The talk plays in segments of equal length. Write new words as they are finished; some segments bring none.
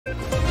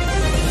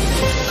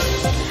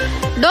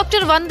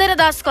Doctor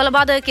Vandana Das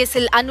കൊലപാതക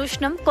കേസിൽ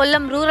അന്വേഷണം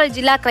കൊല്ലം റൂറൽ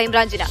ജില്ലാ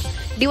ക്രൈംബ്രാഞ്ചിന്.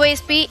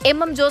 ഡിവൈഎസ്പി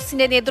എം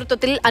ജോസിന്റെ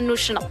നേതൃത്വത്തിൽ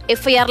അന്വേഷണം.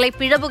 എഫ്ഐആറിലെ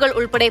പിഴവുകൾ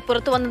ഉൾപ്പെടെ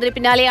പുറത്തുവന്നതിന്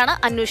പിന്നാലെയാണ്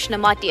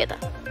അന്വേഷണം മാറ്റിയത്.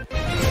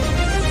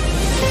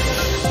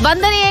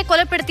 വന്ദനയെ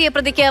കൊലപ്പെടുത്തിയ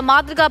പ്രതിക്ക്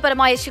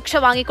മാതൃകാപരമായ ശിക്ഷ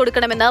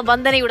വാങ്ങിക്കൊടുക്കണമെന്ന്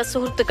വന്ദനയുടെ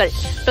സുഹൃത്തുക്കൾ.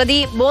 പ്രതി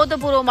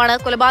ബോധപൂർവമാണ്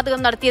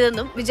കൊലപാതകം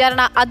നടത്തിയതെന്നും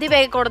വിചാരണ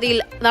അതിവേഗ കോടതിയിൽ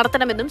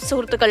നടത്തണമെന്നും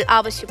സുഹൃത്തുക്കൾ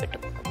ആവശ്യപ്പെട്ടു.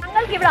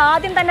 ഞങ്ങൾക്ക് ഇവിടെ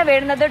ആദ്യം തന്നെ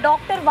വേണ്ടുന്നത്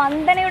ഡോക്ടർ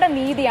വന്ദനയുടെ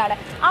നീതിയാണ്.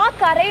 ആ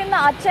കരയുന്ന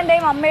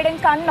അച്ഛന്റെയും അമ്മയുടെയും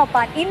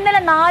കണ്ണൊപ്പാൻ ഇന്നലെ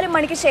 4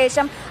 മണിക്ക്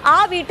ശേഷം ആ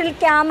വീട്ടിൽ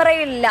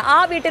ക്യാമറയില്ല, ആ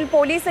വീട്ടിൽ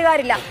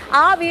പോലീസുകാരില്ല,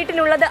 ആ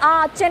വീട്ടിലുള്ളത് ആ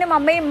അച്ഛനും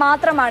അമ്മയും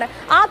മാത്രമാണ്.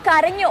 ആ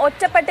കരഞ്ഞ്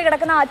ഒറ്റപ്പെട്ട്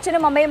കിടക്കുന്ന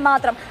അച്ഛനും അമ്മയും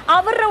മാത്രം.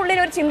 അവരുടെ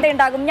ഉള്ളിൽ ഒരു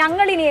ചിന്തയുണ്ടാകും,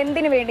 ഞങ്ങളിനി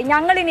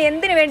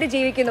എന്തിനു വേണ്ടി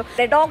ജീവിക്കുന്നു.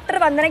 ഡോക്ടർ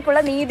വന്ദനയ്ക്കുള്ള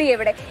നീതി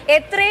എവിടെ?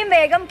 എത്രയും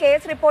വേഗം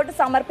കേസ് റിപ്പോർട്ട്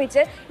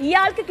സമർപ്പിച്ച്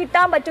ഇയാൾക്ക്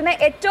കിട്ടാൻ പറ്റുന്ന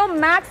ഏറ്റവും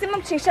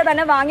മാക്സിമം ശിക്ഷ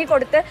തന്നെ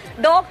വാങ്ങിക്കൊടുത്ത്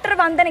ഡോക്ടർ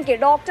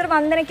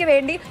വന്ദനയ്ക്ക്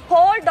വേണ്ടി,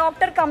 ഹോൾ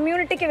ഡോക്ടർ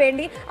കമ്മ്യൂണിറ്റിക്ക്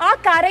വേണ്ടി, ആ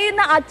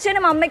കരയുന്ന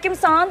അച്ഛനും അമ്മയ്ക്കും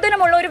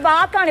സാന്ത്വനമുള്ള ഒരു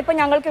വാക്കാണ് ഇപ്പൊ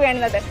ഞങ്ങൾക്ക്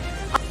വേണ്ടത്.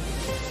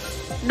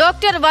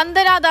 ഡോക്ടർ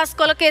വന്ദനദാസ്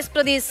കൊലക്കേസ്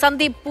പ്രതി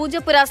സന്ദീപ്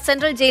പൂജപ്പുര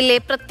സെൻട്രൽ ജയിലിലെ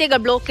പ്രത്യേക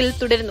ബ്ലോക്കിൽ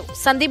തുടരുന്നു.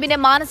 സന്ദീപിന്റെ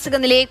മാനസിക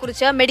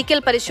നിലയെക്കുറിച്ച്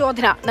മെഡിക്കൽ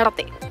പരിശോധന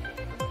നടത്തി.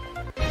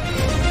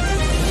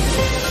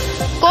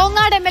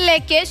 കോങ്ങാട് MLA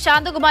കെ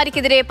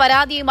ശാന്തകുമാരിക്കെതിരെ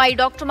പരാതിയുമായി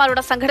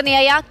ഡോക്ടർമാരുടെ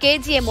സംഘടനയായ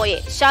KGMOയെ.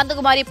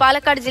 ശാന്തകുമാരി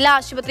പാലക്കാട് ജില്ലാ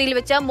ആശുപത്രിയിൽ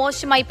വെച്ച്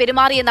മോശമായി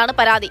പെരുമാറിയെന്നാണ്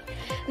പരാതി.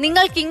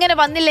 നിങ്ങൾക്കിങ്ങനെ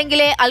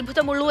വന്നില്ലെങ്കിലേ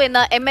അത്ഭുതമുള്ളൂ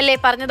എന്ന് MLA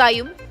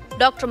പറഞ്ഞതായും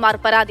ഡോക്ടർമാർ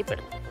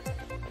പരാതിപ്പെടുന്നു.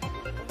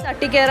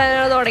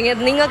 തട്ടിക്കയറാനാണ് തുടങ്ങിയത്.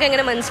 നിങ്ങൾക്ക്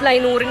എങ്ങനെ മനസ്സിലായി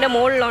 100ന്റെ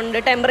മുകളിലുണ്ട്,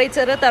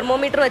 ടെമ്പറേച്ചർ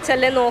തെർമോമീറ്റർ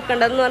വെച്ചല്ലേ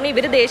നോക്കേണ്ടതെന്ന് പറഞ്ഞ്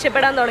ഇവർ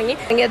ദേഷ്യപ്പെടാൻ തുടങ്ങി.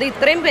 അത്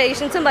ഇത്രയും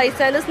പേഷ്യൻസും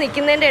ബൈസ്റ്റാൻഡേഴ്സ്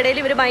നിൽക്കുന്നതിൻ്റെ ഇടയിൽ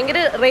ഇവർ ഭയങ്കര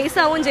റേസ്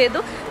ആവുകയും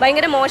ചെയ്തു,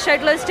 ഭയങ്കര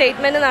മോശമായിട്ടുള്ള ഒരു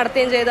സ്റ്റേറ്റ്മെൻറ്റ്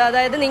നടത്തുകയും ചെയ്തു.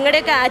 അതായത്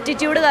നിങ്ങളുടെയൊക്കെ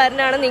ആറ്റിറ്റ്യൂഡ്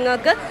കാരണമാണ്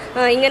നിങ്ങൾക്ക്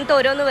ഇങ്ങനത്തെ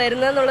ഓരോന്ന്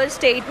വരുന്നതെന്നുള്ളൊരു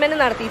സ്റ്റേറ്റ്മെൻറ്റ്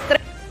നടത്തി.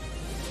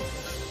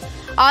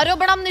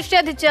 ആരോപണം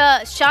നിഷേധിച്ച്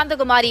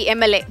ശാന്തകുമാരി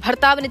MLA.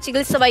 ഭർത്താവിന്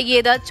ചികിത്സ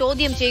വൈകിയത്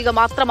ചോദ്യം ചെയ്യുക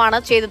മാത്രമാണ്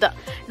ചെയ്തത്.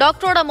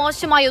 ഡോക്ടറോട്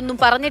മോശമായി ഒന്നും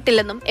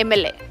പറഞ്ഞിട്ടില്ലെന്നും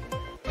MLA.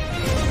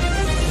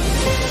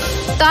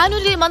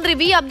 താനൂരിൽ മന്ത്രി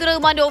V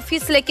അബ്ദുറഹ്മാന്റെ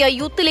ഓഫീസിലേക്ക്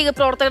യൂത്ത് ലീഗ്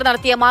പ്രവർത്തകർ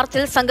നടത്തിയ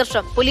മാർച്ചിൽ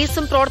സംഘർഷം.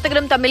 പോലീസും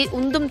പ്രവർത്തകരും തമ്മിൽ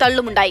ഉന്തും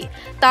തള്ളുമുണ്ടായി.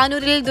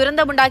 താനൂരിൽ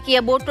ദുരന്തമുണ്ടാക്കിയ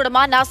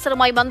ബോട്ടുടമ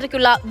നാസറുമായി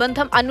മന്ത്രിക്കുള്ള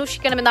ബന്ധം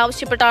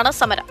അന്വേഷിക്കണമെന്നാവശ്യപ്പെട്ടാണ്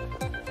സമരം.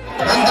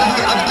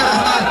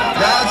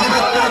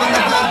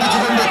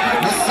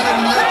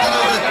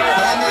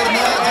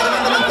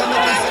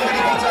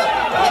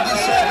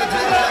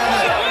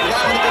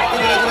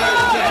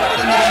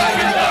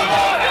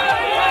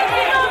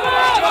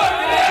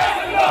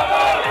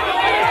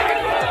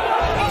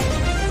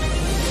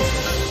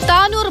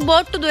 താനൂർ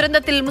ബോട്ട്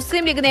ദുരന്തത്തിൽ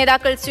മുസ്ലിം ലീഗ്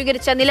നേതാക്കൾ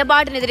സ്വീകരിച്ച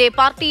നിലപാടിനെതിരെ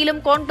പാർട്ടിയിലും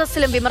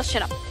കോൺഗ്രസിലും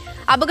വിമർശനം.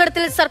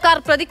 അപകടത്തിൽ സർക്കാർ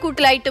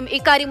പ്രതിക്കൂട്ടിലായിട്ടും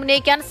ഇക്കാര്യം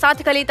ഉന്നയിക്കാൻ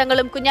സാദിഖ് അലി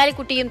തങ്ങളും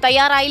കുഞ്ഞാലിക്കുട്ടിയും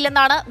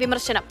തയ്യാറായില്ലെന്നാണ്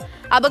വിമർശനം.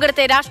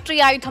 അപകടത്തെ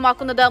രാഷ്ട്രീയ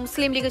ആയുധമാക്കുന്നത്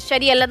മുസ്ലിം ലീഗ്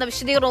ശരിയല്ലെന്ന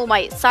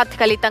വിശദീകരണവുമായി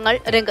സാദിഖ് അലി തങ്ങൾ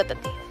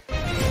രംഗത്തെത്തി.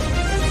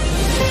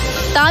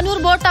 താനൂർ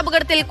ബോട്ട്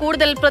അപകടത്തിൽ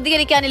കൂടുതൽ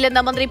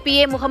പ്രതികരിക്കാനില്ലെന്ന് മന്ത്രി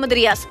PA മുഹമ്മദ്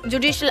റിയാസ്.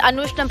 ജുഡീഷ്യൽ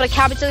അന്വേഷണം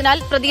പ്രഖ്യാപിച്ചതിനാൽ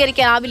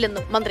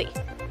പ്രതികരിക്കാനാവില്ലെന്നും മന്ത്രി.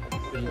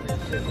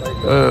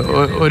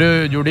 ഒരു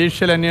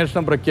ജുഡീഷ്യൽ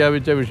അന്വേഷണം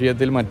പ്രഖ്യാപിച്ച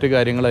വിഷയത്തിൽ മറ്റു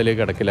കാര്യങ്ങൾ അതിലേക്ക്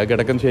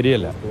കിടക്കുന്നത്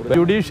ശരിയല്ല.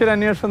 ജുഡീഷ്യൽ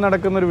അന്വേഷണം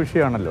നടക്കുന്ന ഒരു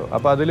വിഷയമാണല്ലോ,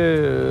 അപ്പോൾ അതിൽ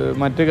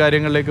മറ്റു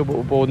കാര്യങ്ങളിലേക്ക്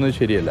പോകുന്നത്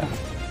ശരിയല്ല.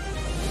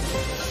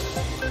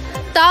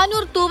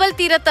 താനൂർ തൂവൽ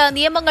തീരത്ത്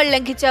നിയമങ്ങൾ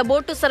ലംഘിച്ച്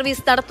ബോട്ട്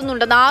സർവീസ്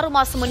നടത്തുന്നുണ്ടെന്ന് 6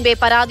 മാസം മുൻപേ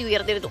പരാതി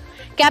ഉയർന്നിരുന്നു.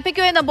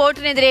 കാപ്പിക്കോ എന്ന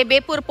ബോട്ടിനെതിരെ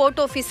ബേപ്പൂർ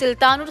പോർട്ട് ഓഫീസിൽ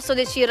താനൂർ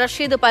സ്വദേശി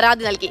റഷീദ്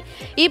പരാതി നൽകി.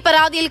 ഈ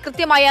പരാതിയിൽ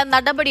കൃത്യമായ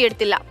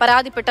നടപടിയെടുത്തില്ല.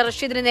 പരാതിപ്പെട്ട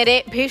റഷീദിന് നേരെ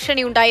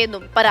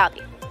ഭീഷണിയുണ്ടായെന്നും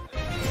പരാതി.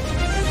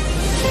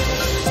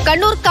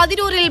 കണ്ണൂർ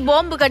കതിരൂരിൽ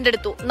ബോംബ്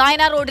കണ്ടെടുത്തു.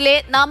 നായനാർ റോഡിലെ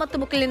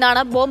നാമത്തുമുക്കിൽ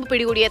നിന്നാണ് ബോംബ്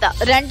പിടികൂടിയത്.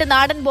 2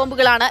 നാടൻ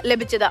ബോംബുകളാണ്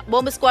ലഭിച്ചത്.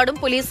 ബോംബ് സ്ക്വാഡും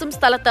പോലീസും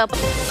സ്ഥലത്ത്.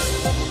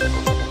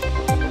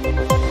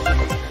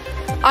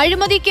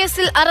 അഴിമതി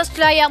കേസിൽ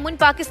അറസ്റ്റിലായ മുൻ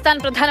പാകിസ്ഥാൻ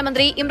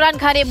പ്രധാനമന്ത്രി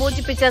ഇമ്രാൻഖാനെ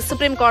മോചിപ്പിച്ച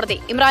സുപ്രീം കോടതി.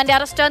 ഇമ്രാന്റെ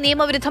അറസ്റ്റ്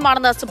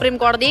നിയമവിരുദ്ധമാണെന്ന് സുപ്രീം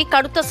കോടതി.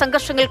 കടുത്ത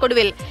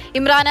സംഘർഷങ്ങൾക്കൊടുവിൽ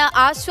ഇമ്രാന്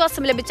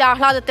ആശ്വാസം ലഭിച്ച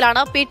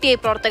ആഹ്ലാദത്തിലാണ് PTI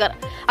പ്രവർത്തകർ.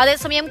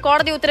 അതേസമയം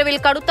കോടതി ഉത്തരവിൽ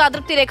കടുത്ത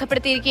അതൃപ്തി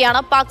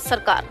രേഖപ്പെടുത്തിയിരിക്കുകയാണ് പാക്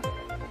സർക്കാർ.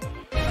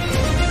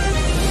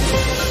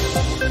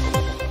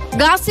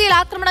 ഗാസയിൽ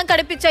ആക്രമണം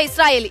കടുപ്പിച്ച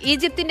ഇസ്രായേൽ.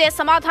 ഈജിപ്തിന്റെ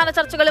സമാധാന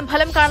ചർച്ചകളും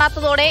ഫലം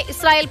കാണാത്തതോടെ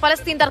ഇസ്രായേൽ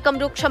പലസ്തീൻ തർക്കം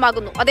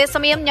രൂക്ഷമാകുന്നു.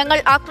 അതേസമയം ഞങ്ങൾ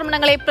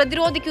ആക്രമണങ്ങളെ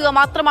പ്രതിരോധിക്കുക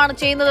മാത്രമാണ്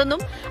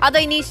ചെയ്യുന്നതെന്നും അത്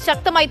ഇനി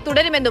ശക്തമായി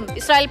തുടരുമെന്നും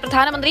ഇസ്രായേൽ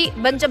പ്രധാനമന്ത്രി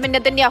ബെഞ്ചമിൻ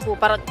നെതന്യാഹു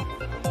പറഞ്ഞു.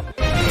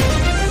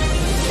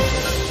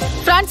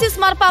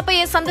 ഫ്രാൻസിസ്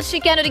മാർപ്പാപ്പയെ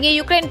സന്ദർശിക്കാനൊരുങ്ങി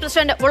യുക്രൈൻ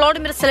പ്രസിഡന്റ്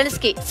വൊളോഡിമിർ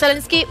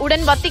സെലൻസ്കി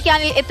ഉടൻ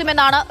വത്തിക്കാനിൽ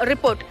എത്തുമെന്നാണ്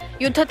റിപ്പോർട്ട്.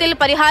 യുദ്ധത്തിൽ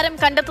പരിഹാരം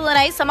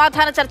കണ്ടെത്തുന്നതിനായി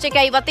സമാധാന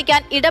ചർച്ചയ്ക്കായി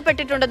വത്തിക്കാൻ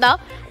ഇടപെട്ടിട്ടുണ്ടെന്ന്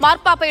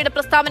മാർപ്പാപ്പയുടെ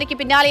പ്രസ്താവനയ്ക്ക്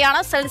പിന്നാലെയാണ്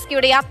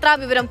സെലൻസ്കിയുടെ യാത്രാ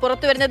വിവരം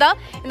പുറത്തുവരുന്നത്.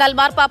 എന്നാൽ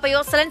മാർപ്പാപ്പയോ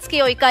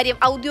സെലൻസ്കിയോ ഇക്കാര്യം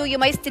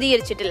ഔദ്യോഗികമായി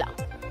സ്ഥിരീകരിച്ചിട്ടില്ല.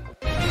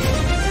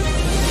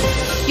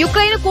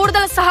 യുക്രൈന്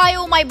കൂടുതൽ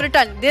സഹായവുമായി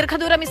ബ്രിട്ടൻ.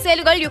 ദീർഘദൂര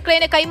മിസൈലുകൾ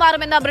യുക്രൈന്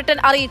കൈമാറുമെന്ന് ബ്രിട്ടൻ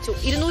അറിയിച്ചു.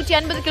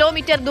 250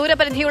 കിലോമീറ്റർ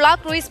ദൂരപരിധിയുള്ള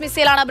ക്രൂയിസ്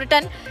മിസൈലാണ്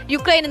ബ്രിട്ടൻ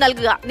യുക്രൈന്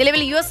നൽകുക.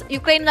 നിലവിൽ US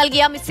യുക്രൈന്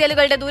നൽകിയ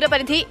മിസൈലുകളുടെ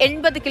ദൂരപരിധി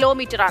 80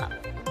 കിലോമീറ്ററാണ്.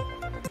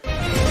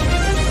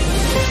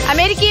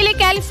 അമേരിക്കയിലെ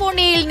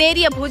കാലിഫോർണിയയിൽ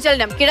നേരിയ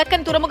ഭൂചലനം.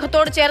 കിഴക്കൻ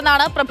തുറമുഖത്തോട്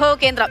ചേർന്നാണ് പ്രഭവ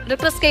കേന്ദ്രം.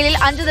 റിക്ടർ സ്കെയിലിൽ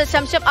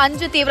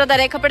 5.5 തീവ്രത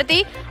രേഖപ്പെടുത്തി.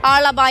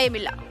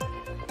 ആളപായമില്ല.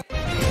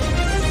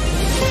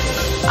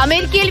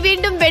 അമേരിക്കയിൽ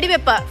വീണ്ടും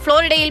വെടിവെപ്പ്.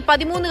 ഫ്ലോറിഡയിൽ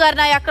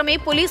 13-കാരനായ അക്രമി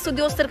പോലീസ്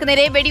ഉദ്യോഗസ്ഥർക്ക്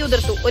നേരെ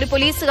വെടിയുതിർത്തു. ഒരു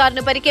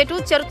പോലീസുകാരന് പരിക്കേറ്റു.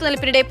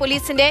 ചെറുത്തുനിൽപ്പിനിടെ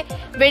പോലീസിന്റെ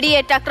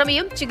വെടിയേറ്റ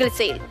അക്രമിയും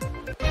ചികിത്സയിൽ.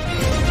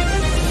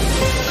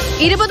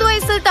 20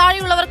 വയസ്സിൽ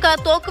താഴെയുള്ളവർക്ക്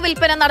തോക്ക്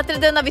വിൽപ്പന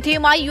നടത്തരുതെന്ന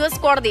വിധിയുമായി US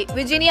കോടതി.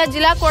 വിർജീനിയ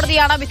ജില്ലാ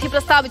കോടതിയാണ് വിധി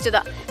പ്രസ്താവിച്ചത്.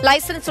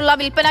 ലൈസൻസുള്ള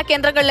വിൽപ്പനാ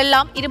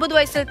കേന്ദ്രങ്ങളിലെല്ലാം 20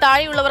 വയസ്സിൽ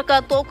താഴെയുള്ളവർക്ക്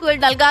തോക്കുകൾ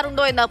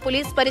നൽകാറുണ്ടോ എന്ന്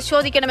പോലീസ്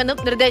പരിശോധിക്കണമെന്നും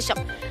നിർദ്ദേശം.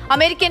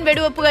 അമേരിക്കൻ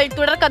വെടിവെപ്പുകൾ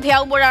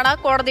തുടർക്കഥയാവുമ്പോഴാണ്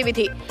കോടതി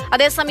വിധി.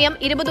 അതേസമയം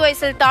 20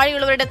 വയസ്സിൽ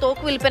താഴെയുള്ളവരുടെ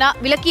തോക്ക് വിൽപ്പന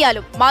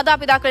വിലക്കിയാലും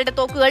മാതാപിതാക്കളുടെ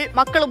തോക്കുകൾ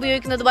മക്കൾ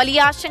ഉപയോഗിക്കുന്നത്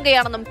വലിയ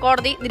ആശങ്കയാണെന്നും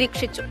കോടതി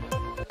നിരീക്ഷിച്ചു.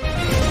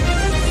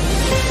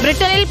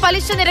 ബ്രിട്ടനിൽ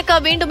പലിശ നിരക്ക്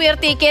വീണ്ടും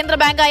ഉയർത്തി കേന്ദ്ര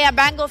ബാങ്കായ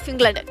ബാങ്ക് ഓഫ്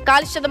ഇംഗ്ലണ്ട്.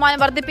 0.5%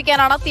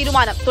 വർദ്ധിപ്പിക്കാനാണ്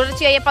തീരുമാനം.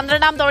 തുടർച്ചയായ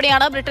 12ാം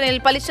തവണയാണ് ബ്രിട്ടനിൽ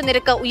പലിശ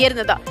നിരക്ക്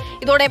ഉയരുന്നത്.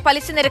 ഇതോടെ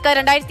പലിശ നിരക്ക്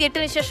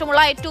 2008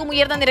 ശേഷമുള്ള ഏറ്റവും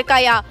ഉയർന്ന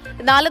നിരക്കായ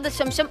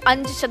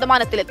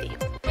 4.5%.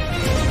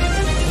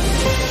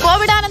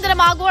 കോവിഡാനന്തരം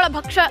ആഗോള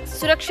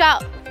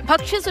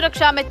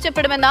ഭക്ഷ്യസുരക്ഷ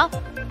മെച്ചപ്പെടുമെന്ന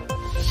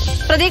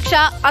പ്രതീക്ഷ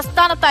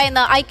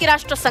അസ്ഥാനത്തായെന്ന്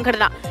ഐക്യരാഷ്ട്ര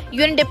സംഘടന.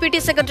 UN ഡെപ്യൂട്ടി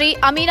സെക്രട്ടറി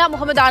അമീന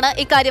മുഹമ്മദാണ്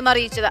ഇക്കാര്യം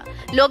അറിയിച്ചത്.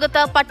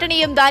 ലോകത്ത്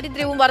പട്ടിണിയും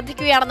ദാരിദ്ര്യവും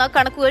വർദ്ധിക്കുകയാണെന്ന്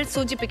കണക്കുകൾ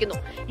സൂചിപ്പിക്കുന്നു.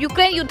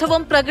 യുക്രൈൻ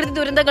യുദ്ധവും പ്രകൃതി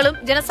ദുരന്തങ്ങളും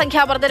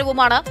ജനസംഖ്യാ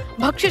വർധനവുമാണ്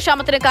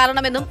ഭക്ഷ്യക്ഷാമത്തിന്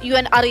കാരണമെന്നും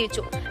UN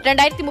അറിയിച്ചു.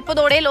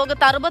 2030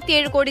 ലോകത്ത്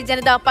 67 കോടി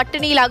ജനത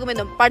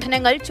പട്ടിണിയിലാകുമെന്നും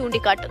പഠനങ്ങൾ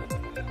ചൂണ്ടിക്കാട്ടുന്നു.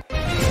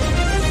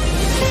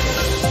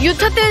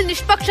 യുദ്ധത്തിൽ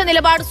നിഷ്പക്ഷ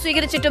നിലപാട്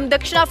സ്വീകരിച്ചിട്ടും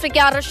ദക്ഷിണാഫ്രിക്ക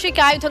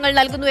റഷ്യയ്ക്ക് ആയുധങ്ങൾ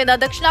നൽകുന്നുവെന്ന്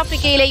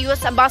ദക്ഷിണാഫ്രിക്കയിലെ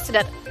US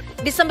അംബാസിഡർ.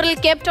 ഡിസംബറിൽ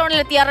കേപ്പ്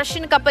ടൗണിലെത്തിയ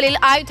റഷ്യൻ കപ്പലിൽ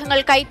ആയുധങ്ങൾ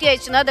കയറ്റി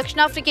അയച്ചെന്ന്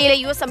ദക്ഷിണാഫ്രിക്കയിലെ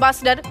US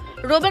അംബാസിഡർ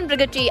റൂബൻ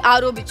ബ്രിഗറ്റി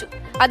ആരോപിച്ചു.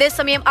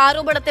 അതേസമയം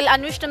ആരോപണത്തിൽ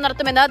അന്വേഷണം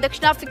നടത്തുമെന്ന്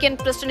ദക്ഷിണാഫ്രിക്കൻ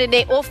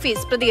പ്രസിഡന്റിന്റെ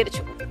ഓഫീസ്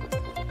പ്രതികരിച്ചു.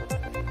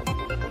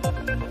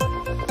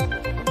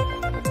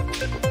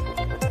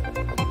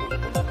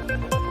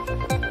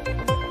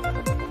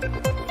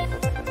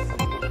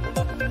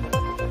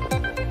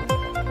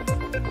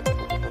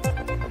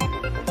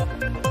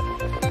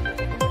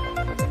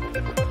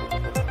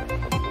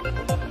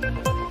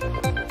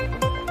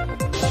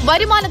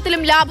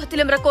 വരുമാനത്തിലും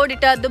ലാഭത്തിലും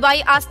റെക്കോർഡിട്ട്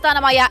ദുബായ്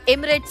ആസ്ഥാനമായ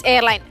എമിറേറ്റ്സ്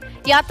എയർലൈൻ.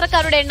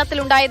 യാത്രക്കാരുടെ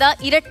എണ്ണത്തിലുണ്ടായത്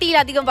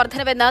ഇരട്ടിയിലധികം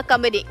വർധനവെന്ന്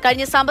കമ്പനി.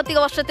 കഴിഞ്ഞ സാമ്പത്തിക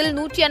വർഷത്തിൽ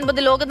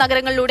 150 ലോക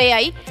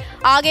നഗരങ്ങളിലൂടെയായി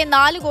ആകെ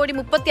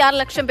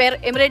 4,36,00,000 പേർ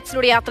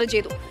എമിറേറ്റ്സിലൂടെ യാത്ര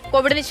ചെയ്തു.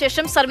 കോവിഡിന്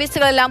ശേഷം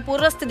സർവീസുകളെല്ലാം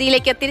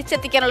പൂർവ്വസ്ഥിതിയിലേക്ക്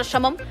തിരിച്ചെത്തിക്കാനുള്ള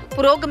ശ്രമം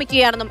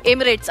പുരോഗമിക്കുകയാണെന്നും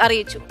എമിറേറ്റ്സ്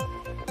അറിയിച്ചു.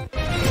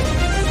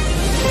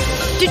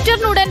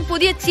 ട്വിറ്ററിനുടൻ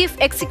പുതിയ ചീഫ്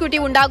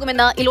എക്സിക്യൂട്ടീവ്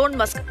ഉണ്ടാകുമെന്ന് ഇലോൺ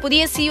മസ്ക്.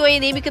 പുതിയ സിഇഒയെ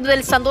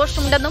നിയമിക്കുന്നതിൽ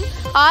സന്തോഷമുണ്ടെന്നും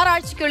 6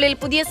 ആഴ്ചയ്ക്കുള്ളിൽ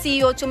പുതിയ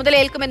സിഇഒ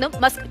ചുമതലയേൽക്കുമെന്നും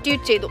മസ്ക്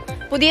ട്വീറ്റ് ചെയ്തു.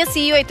 പുതിയ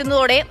സിഇഒ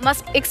എത്തുന്നതോടെ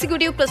മസ്ക്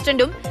എക്സിക്യൂട്ടീവ്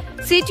പ്രസിഡന്റും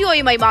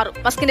CTOയുമായി മാറും.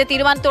 മസ്കിന്റെ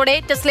തീരുമാനത്തോടെ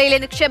ടെസ്ലയിലെ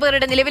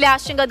നിക്ഷേപകരുടെ നിലവിലെ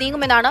ആശങ്ക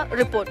നീങ്ങുമെന്നാണ്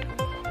റിപ്പോർട്ട്.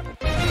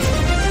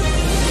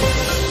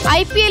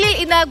 IPLൽ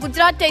ഇന്ന്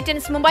ഗുജറാത്ത്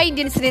ടൈറ്റൻസ് മുംബൈ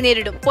ഇന്ത്യൻസിനെ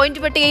നേരിടും. പോയിന്റ്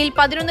പട്ടികയിൽ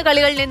 11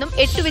 കളികളിൽ നിന്നും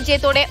 8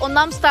 വിജയത്തോടെ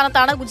 1ാം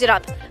സ്ഥാനത്താണ്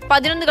ഗുജറാത്ത്.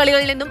 11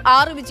 കളികളിൽ നിന്നും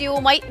 6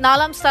 വിജയവുമായി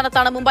 4ാം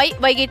സ്ഥാനത്താണ് മുംബൈ.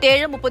 വൈകിട്ട്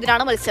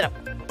 7:30 മത്സരം.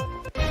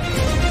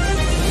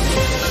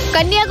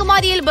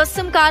 കന്യാകുമാരിയിൽ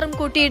ബസ്സും കാറും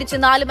കൂട്ടിയിടിച്ച്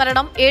 4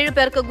 മരണം, 7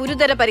 പേർക്ക്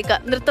ഗുരുതര പരിക്ക്.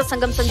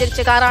 നൃത്തസംഘം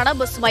സഞ്ചരിച്ച കാറാണ്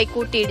ബസ്സുമായി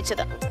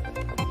കൂട്ടിയിടിച്ചത്.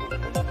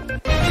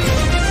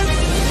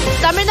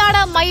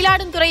 തമിഴ്നാട്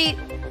മയിലാടുംതുറൈ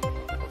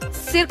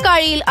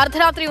സിർക്കാഴിയിൽ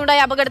അർദ്ധരാത്രിയുണ്ടായ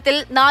അപകടത്തിൽ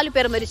 4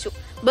 പേർ മരിച്ചു.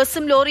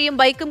 ബസ്സും ലോറിയും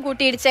ബൈക്കും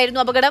കൂട്ടിയിടിച്ചായിരുന്നു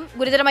അപകടം.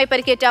 ഗുരുതരമായി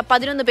പരിക്കേറ്റ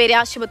 11 പേരെ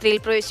ആശുപത്രിയിൽ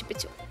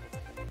പ്രവേശിപ്പിച്ചു.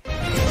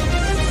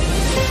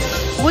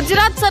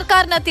 ഗുജറാത്ത്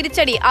സർക്കാരിന്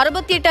തിരിച്ചടി.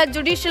 68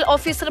 ജുഡീഷ്യൽ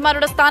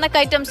ഓഫീസർമാരുടെ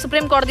സ്ഥാനക്കയറ്റം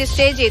സുപ്രീം കോടതി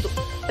സ്റ്റേ ചെയ്തു.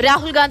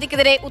 രാഹുൽ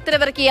ഗാന്ധിക്കെതിരെ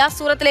ഉത്തരവിറക്കിയ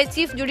സൂറത്തിലെ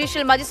chief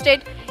judicial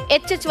magistrate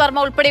HH Varma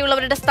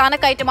ഉൾപ്പെടെയുള്ളവരുടെ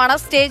സ്ഥാനക്കയറ്റമാണ്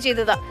stay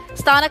ചെയ്തത്.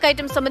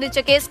 സ്ഥാനക്കയറ്റം സംബന്ധിച്ച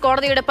കേസ്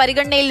കോടതിയുടെ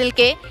പരിഗണനയിൽ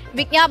നിൽക്കെ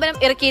വിജ്ഞാപനം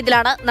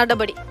ഇറക്കിയതിലാണ്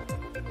നടപടി.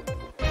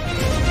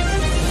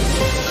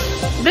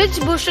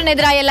 ബ്രിജ്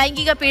ഭൂഷണെതിരായ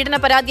ലൈംഗിക പീഡന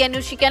പരാതി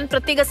അന്വേഷിക്കാൻ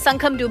പ്രത്യേക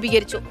സംഘം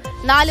രൂപീകരിച്ചു.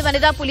 4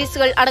 വനിതാ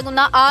പോലീസുകൾ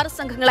അടങ്ങുന്ന 6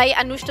 സംഘങ്ങളായി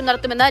അന്വേഷണം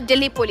നടത്തുമെന്ന്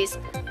ഡൽഹി പോലീസ്.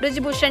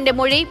 ബ്രിജ് ഭൂഷന്റെ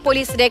മൊഴി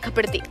പോലീസ്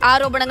രേഖപ്പെടുത്തി.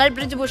 ആരോപണങ്ങൾ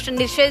ബ്രിജ് ഭൂഷൺ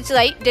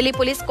നിഷേധിച്ചതായി ഡൽഹി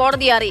പോലീസ്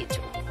കോടതിയെ അറിയിച്ചു.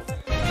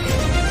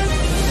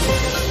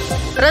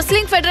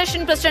 Wrestling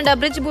federation president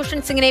Brij Bhushan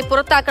സിംഗിനെ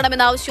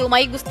പുറത്താക്കണമെന്ന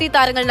ആവശ്യവുമായി ഗുസ്തി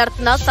താരങ്ങൾ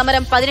നടത്തുന്ന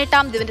സമരം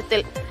 18ാം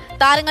ദിനത്തിൽ.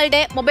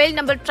 താരങ്ങളുടെ മൊബൈൽ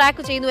നമ്പർ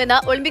ട്രാക്ക് ചെയ്യുന്നുവെന്ന്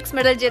ഒളിമ്പിക്സ്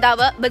മെഡൽ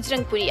ജേതാവ്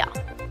ബജ്രംഗ് പുനിയ.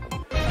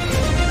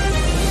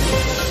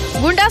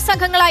 ഗുണ്ടാ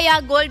സംഘങ്ങളായ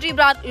ഗോൾഡി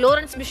ബ്രാർ,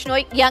 ലോറൻസ്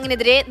ബിഷ്ണോയ്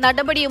ഗ്യാങ്ങിനെതിരെ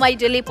നടപടിയുമായി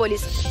ഡൽഹി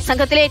പോലീസ്.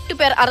 സംഘത്തിലെ 8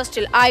 പേർ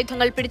അറസ്റ്റിൽ.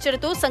 ആയുധങ്ങൾ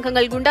പിടിച്ചെടുത്തു.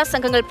 സംഘങ്ങൾ ഗുണ്ടാ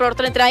സംഘങ്ങൾ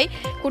പ്രവർത്തനത്തിനായി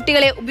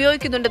കുട്ടികളെ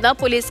ഉപയോഗിക്കുന്നുണ്ടെന്ന്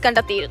പോലീസ്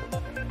കണ്ടെത്തിയിരുന്നു.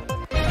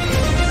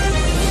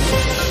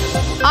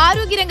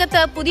 ആരോഗ്യരംഗത്ത്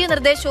പുതിയ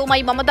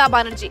നിർദ്ദേശവുമായി മമതാ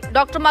ബാനർജി.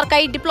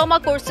 ഡോക്ടർമാർക്കായി ഡിപ്ലോമ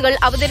കോഴ്സുകൾ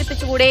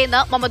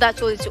അവതരിപ്പിച്ചുകൂടെയെന്ന് മമത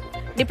ചോദിച്ചു.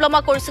 ഡിപ്ലോമ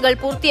കോഴ്സുകൾ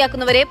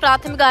പൂർത്തിയാക്കുന്നവരെ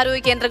പ്രാഥമിക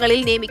ആരോഗ്യ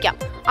കേന്ദ്രങ്ങളിൽ നിയമിക്കാം.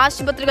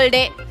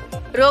 ആശുപത്രികളുടെ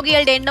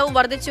രോഗികളുടെ എണ്ണവും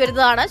വർദ്ധിച്ചു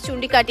വരുന്നതാണ്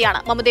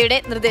ചൂണ്ടിക്കാട്ടിയാണ് മമതയുടെ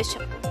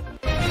നിർദ്ദേശം.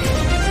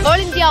 ഓൾ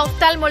ഇന്ത്യ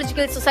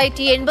ഒഫ്താൽമോളജിക്കൽ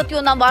സൊസൈറ്റി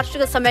 81ാം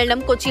വാർഷിക സമ്മേളനം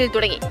കൊച്ചിയിൽ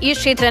തുടങ്ങി. ഇ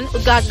ശ്രീധരൻ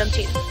ഉദ്ഘാടനം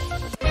ചെയ്തു.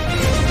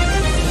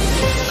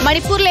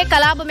 മണിപ്പൂരിലെ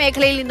കലാപ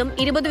മേഖലയിൽ നിന്നും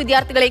 20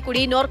 വിദ്യാർത്ഥികളെ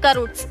കൂടി നോർക്ക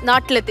റൂട്ട്സ്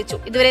നാട്ടിലെത്തിച്ചു.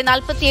 ഇതുവരെ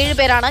 47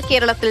 പേരാണ്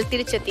കേരളത്തിൽ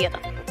തിരിച്ചെത്തിയത്.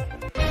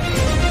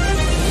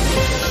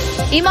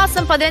 ഈ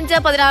മാസം 15,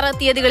 16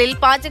 തീയതികളിൽ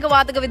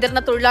പാചകവാതക വിതരണ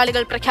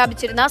തൊഴിലാളികൾ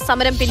പ്രഖ്യാപിച്ചിരുന്ന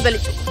സമരം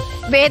പിൻവലിച്ചു.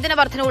 വേതന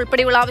വർധന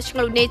ഉൾപ്പെടെയുള്ള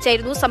ആവശ്യങ്ങൾ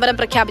ഉന്നയിച്ചായിരുന്നു സമരം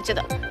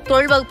പ്രഖ്യാപിച്ചത്.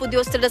 തൊഴിൽ വകുപ്പ്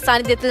ഉദ്യോഗസ്ഥരുടെ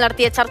സാന്നിധ്യത്തിൽ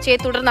നടത്തിയ ചർച്ചയെ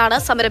തുടർന്നാണ്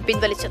സമരം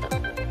പിൻവലിച്ചത്.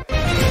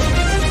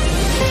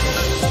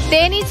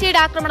 തേനീച്ചയുടെ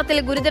ആക്രമണത്തിൽ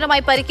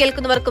ഗുരുതരമായി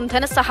പരിക്കേൽക്കുന്നവർക്കും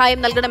ധനസഹായം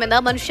നൽകണമെന്ന്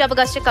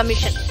മനുഷ്യാവകാശ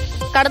കമ്മീഷൻ.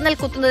 കടന്നൽ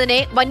കുത്തുന്നതിനെ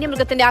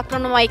വന്യമൃഗത്തിന്റെ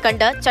ആക്രമണമായി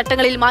കണ്ട്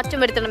ചട്ടങ്ങളിൽ മാറ്റം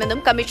വരുത്തണമെന്നും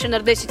കമ്മീഷൻ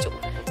നിർദ്ദേശിച്ചു.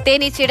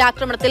 തേനീച്ചയുടെ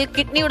ആക്രമണത്തിൽ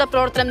കിഡ്നിയുടെ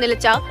പ്രവർത്തനം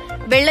നിലച്ച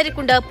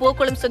വെള്ളരിക്കുണ്ട്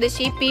പൂക്കുളം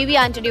സ്വദേശി PV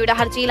ആന്റണിയുടെ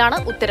ഹർജിയിലാണ്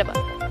ഉത്തരവ്.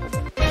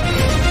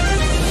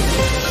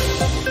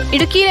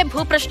 ഇടുക്കിയിലെ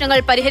ഭൂപ്രശ്നങ്ങൾ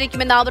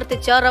പരിഹരിക്കുമെന്ന്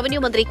ആവർത്തിച്ച് റവന്യൂ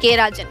മന്ത്രി കെ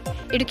രാജൻ.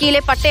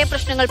 ഇടുക്കിയിലെ പട്ടയ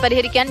പ്രശ്നങ്ങൾ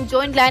പരിഹരിക്കാൻ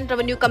ജോയിന്റ് ലാൻഡ്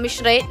റവന്യൂ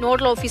കമ്മീഷണറെ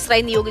നോഡൽ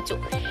ഓഫീസറായി നിയോഗിച്ചു.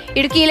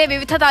 ഇടുക്കിയിലെ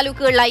വിവിധ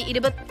താലൂക്കുകളിലായി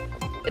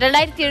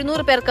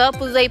 2700 പേർക്ക്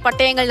പുതുതായി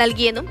പട്ടയങ്ങൾ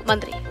നൽകിയെന്നും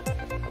മന്ത്രി.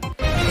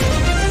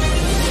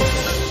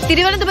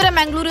 തിരുവനന്തപുരം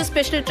മംഗളൂരു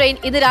സ്പെഷ്യൽ ട്രെയിൻ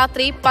ഇന്ന്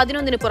രാത്രി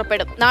 11-ന്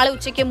പുറപ്പെടും. നാളെ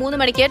ഉച്ചയ്ക്ക് 3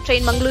 മണിക്ക്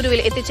ട്രെയിൻ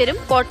മംഗളൂരുവിൽ എത്തിച്ചേരും.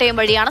 കോട്ടയം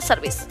വഴിയാണ്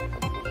സർവീസ്.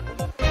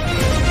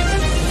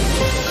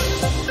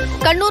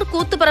 കണ്ണൂർ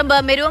കൂത്തുപറമ്പ്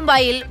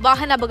മെരുവമ്പായിൽ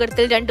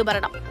വാഹനാപകടത്തിൽ 2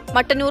 മരണം.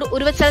 മട്ടന്നൂർ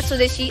ഉരുവച്ചാൽ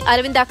സ്വദേശി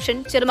അരവിന്ദാക്ഷൻ,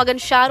 ചെറുമകൻ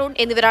ഷാറൂൺ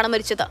എന്നിവരാണ്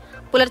മരിച്ചത്.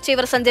 പുലർച്ചെ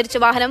ഇവർ സഞ്ചരിച്ച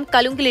വാഹനം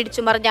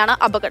കലുങ്കിലിടിച്ചു മറിഞ്ഞാണ്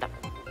അപകടം.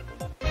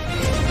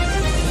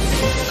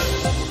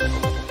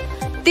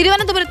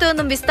 തിരുവനന്തപുരത്ത്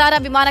നിന്നും വിസ്താര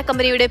വിമാന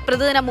കമ്പനിയുടെ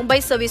പ്രതിദിന മുംബൈ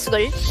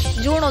സർവീസുകൾ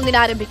ജൂൺ 1-ന്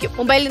ആരംഭിക്കും.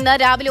 മുംബൈയിൽ നിന്ന്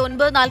രാവിലെ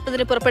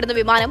 9:40-ന് പുറപ്പെടുന്ന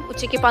വിമാനം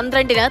ഉച്ചയ്ക്ക്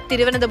 12-ന്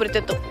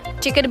തിരുവനന്തപുരത്തെത്തും.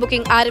 ടിക്കറ്റ്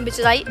ബുക്കിംഗ്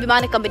ആരംഭിച്ചതായി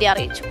വിമാന കമ്പനി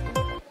അറിയിച്ചു.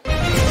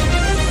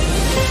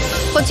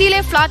 കൊച്ചിയിലെ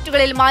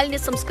ഫ്ളാറ്റുകളിൽ മാലിന്യ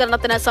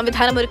സംസ്കരണത്തിന്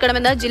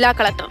സംവിധാനമൊരുക്കണമെന്ന് ജില്ലാ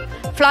കളക്ടർ.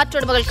 ഫ്ളാറ്റ്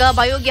ഉടമകൾക്ക്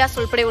ബയോഗ്യാസ്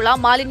ഉൾപ്പെടെയുള്ള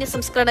മാലിന്യ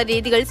സംസ്കരണ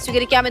രീതികൾ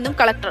സ്വീകരിക്കാമെന്നും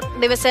കളക്ടർ.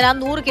 ദിവസേന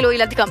 100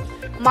 കിലോയിലധികം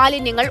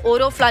മാലിന്യങ്ങൾ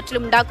ഓരോ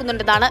ഫ്ളാറ്റിലും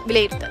ഉണ്ടാക്കുന്നുണ്ടെന്നാണ്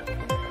വിലയിരുത്തൽ.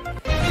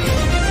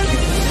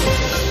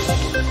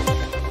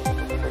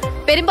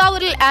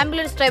 പെരുമ്പാവൂരിൽ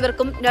ആംബുലൻസ്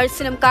ഡ്രൈവർക്കും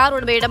നഴ്സിനും കാർ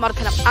ഉടമയുടെ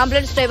മർദ്ദനം.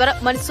 Ambulance driver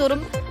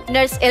മൻസൂറും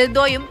nurse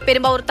എൽദോയും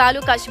Perumbavoor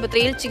taluk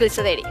ആശുപത്രിയിൽ ചികിത്സ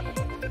തേടി.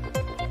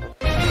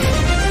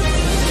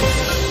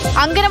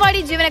 അംഗനവാടി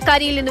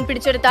ജീവനക്കാരിയിൽ നിന്നും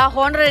പിടിച്ചെടുത്ത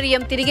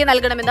ഹോണറേറിയം തിരികെ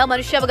നൽകണമെന്ന്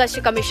മനുഷ്യാവകാശ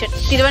കമ്മീഷൻ.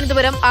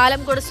 തിരുവനന്തപുരം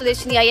ആലംകോട്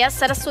സ്വദേശിനിയായ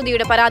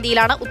സരസ്വതിയുടെ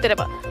പരാതിയിലാണ്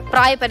ഉത്തരവ്.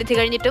 പ്രായപരിധി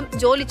കഴിഞ്ഞിട്ടും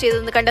ജോലി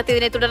ചെയ്തതെന്ന്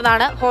കണ്ടെത്തിയതിനെ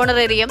തുടർന്നാണ്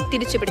ഹോണറേറിയം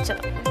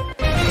തിരിച്ചുപിടിച്ചത്.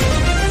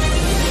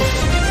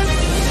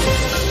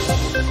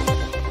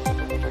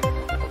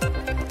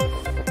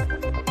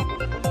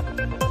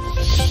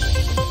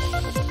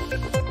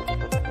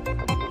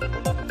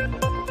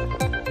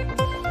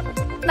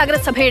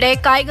 നഗരസഭയുടെ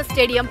കായിക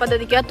സ്റ്റേഡിയം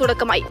പദ്ധതിക്ക്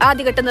തുടക്കമായി.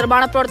 ആദ്യഘട്ട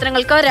നിർമ്മാണ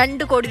പ്രവർത്തനങ്ങൾക്ക്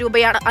 2 കോടി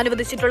രൂപയാണ്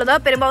അനുവദിച്ചിട്ടുള്ളത്.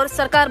 പെരുമ്പാവൂർ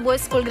സർക്കാർ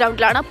ബോയ്സ് സ്കൂൾ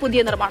ഗ്രൗണ്ടിലാണ്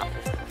പുതിയ നിർമ്മാണം.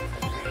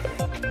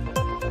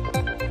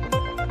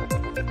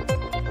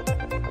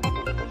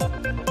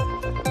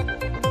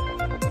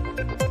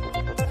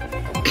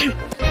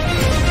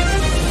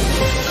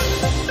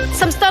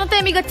 സംസ്ഥാനത്തെ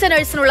മികച്ച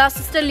നഴ്സിനുള്ള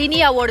sister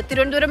Lini award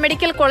Thiruvananthapuram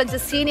medical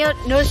college senior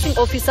nursing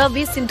officer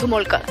V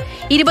സിന്ധുമോൾക്ക്.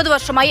 20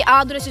 വർഷമായി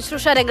ആതുര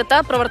ശുശ്രൂഷ രംഗത്ത്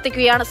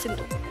പ്രവർത്തിക്കുകയാണ്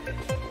സിന്ധു.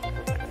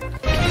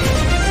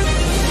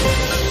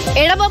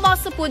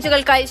 എടവമാസ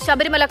പൂജകൾക്കായി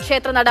ശബരിമല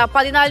ക്ഷേത്രനട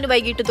 14-ന്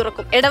വൈകിട്ട്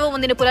തുറക്കും. എടവ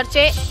 1-ന്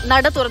പുലർച്ചെ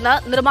നട തുറന്ന്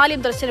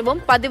നിർമാല്യം ദർശനവും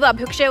പതിവ്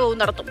അഭിഷേകവും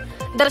നടത്തും.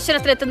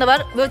 ദർശനത്തിനെത്തുന്നവർ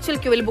വെർച്വൽ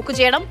ക്യൂവിൽ ബുക്ക്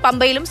ചെയ്യണം.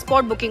 പമ്പയിലും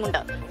സ്പോട്ട് ബുക്കിംഗ്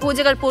ഉണ്ട്.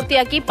 പൂജകൾ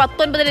പൂർത്തിയാക്കി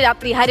 19-ന്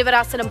രാത്രി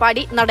ഹരിവരാസനം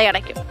പാടി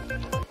നടയടയ്ക്കും.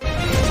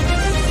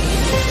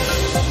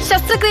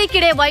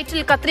 ശസ്ത്രക്രിയയ്ക്കിടെ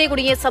വയറ്റിൽ കത്രിക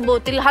കുടുങ്ങിയ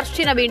സംഭവത്തിൽ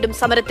ഹർഷിന വീണ്ടും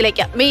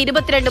സമരത്തിലേക്ക്. മെയ്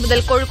 22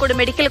 മുതൽ കോഴിക്കോട്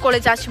മെഡിക്കൽ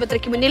കോളേജ്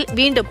ആശുപത്രിക്ക് മുന്നിൽ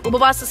വീണ്ടും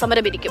ഉപവാസ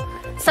സമരമിരിക്കും.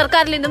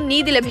 സർക്കാരിൽ നിന്നും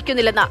നീതി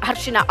ലഭിക്കുന്നില്ലെന്ന്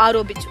ഹർഷിന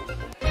ആരോപിച്ചു.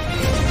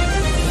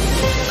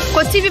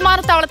 കൊച്ചി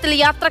വിമാനത്താവളത്തിൽ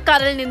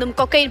യാത്രക്കാരിൽ നിന്നും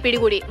കൊക്കൈൻ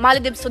പിടികൂടി.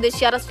 മാലദ്വീപ്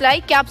സ്വദേശി അറസ്റ്റിലായി.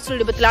 ക്യാപ്സൂൾ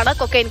രൂപത്തിലാണ്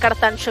കൊക്കൈൻ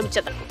കടത്താൻ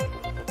ശ്രമിച്ചത്.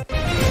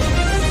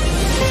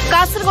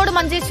 കാസർഗോഡ്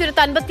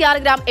മഞ്ചേശ്വരത്ത് 56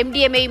 ഗ്രാം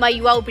MDMA-യുമായി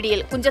യുവാവ് പിടിയിൽ.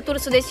 കുഞ്ചത്തൂർ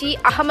സ്വദേശി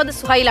അഹമ്മദ്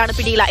സുഹൈലാണ്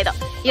പിടിയിലായത്.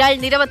 ഇയാൾ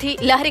നിരവധി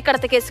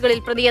ലഹരിക്കടത്ത് കേസുകളിൽ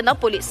പ്രതിയെന്ന്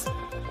പോലീസ്.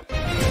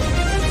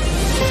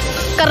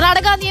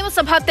 കർണാടക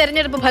നിയമസഭാ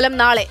തെരഞ്ഞെടുപ്പ് ഫലം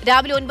നാളെ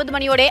രാവിലെ 9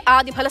 മണിയോടെ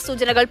ആദ്യ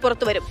ഫലസൂചനകൾ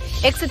പുറത്തുവരും.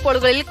 എക്സിറ്റ്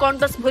പോളുകളിൽ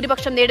കോൺഗ്രസ്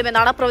ഭൂരിപക്ഷം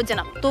നേടുമെന്നാണ്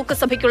പ്രവചനം.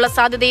 തൂക്കുസഭയ്ക്കുള്ള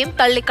സാധ്യതയും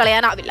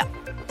തള്ളിക്കളയാനാവില്ല.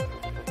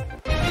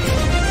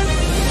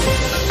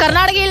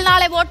 കർണാടകയിൽ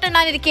നാളെ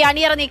വോട്ടെണ്ണാനിരിക്കെ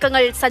അണിയറ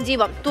നീക്കങ്ങൾ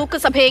സജീവം.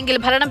 തൂക്കുസഭയെങ്കിൽ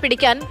ഭരണം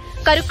പിടിക്കാൻ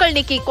കരുക്കൾ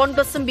നീക്കി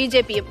കോൺഗ്രസും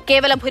BJP-യും.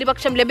 കേവല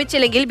ഭൂരിപക്ഷം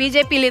ലഭിച്ചില്ലെങ്കിൽ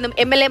BJP-യിൽ നിന്നും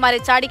MLA-മാരെ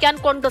ചാടിക്കാൻ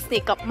കോൺഗ്രസ്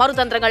നീക്കം.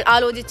 മറുതന്ത്രങ്ങൾ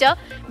ആലോചിച്ച്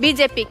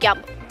BJP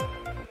ക്യാമ്പ്.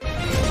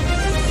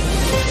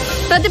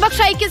 പ്രതിപക്ഷ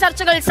ഐക്യ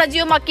ചർച്ചകൾ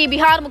സജീവമാക്കി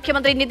ബീഹാർ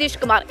മുഖ്യമന്ത്രി നിതീഷ്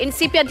കുമാർ.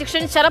 NCP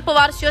അധ്യക്ഷൻ ശരത്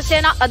പവാർ,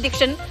 ശിവസേന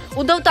അധ്യക്ഷൻ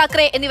ഉദ്ധവ്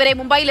താക്കറെ എന്നിവരെ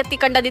മുംബൈയിലെത്തി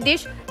കണ്ട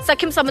നിതീഷ്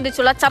സഖ്യം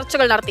സംബന്ധിച്ചുള്ള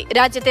ചർച്ചകൾ നടത്തി.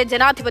 രാജ്യത്തെ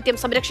ജനാധിപത്യം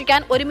സംരക്ഷിക്കാൻ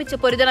ഒരുമിച്ച്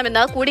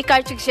പൊരുതണമെന്ന്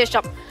കൂടിക്കാഴ്ചയ്ക്ക്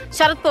ശേഷം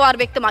ശരത് പവാർ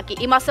വ്യക്തമാക്കി.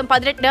 ഈ മാസം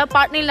 18-ന്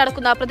പാട്നയിൽ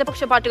നടക്കുന്ന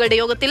പ്രതിപക്ഷ പാർട്ടികളുടെ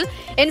യോഗത്തിൽ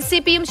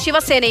NCP-യും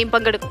ശിവസേനയും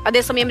പങ്കെടുക്കും.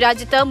 അതേസമയം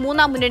രാജ്യത്ത്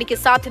മൂന്നാം മുന്നണിക്ക്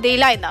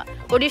സാധ്യതയില്ല എന്ന്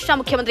ഒഡീഷ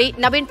മുഖ്യമന്ത്രി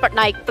നവീൻ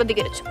പട്നായിക്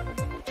പ്രതികരിച്ചു.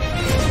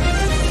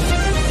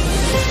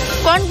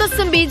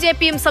 കോൺഗ്രസും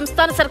BJP-യും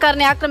സംസ്ഥാന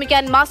സർക്കാരിനെ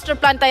ആക്രമിക്കാൻ മാസ്റ്റർ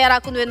പ്ലാൻ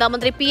തയ്യാറാക്കുന്നുവെന്ന്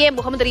മന്ത്രി PA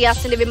മുഹമ്മദ്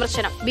റിയാസിന്റെ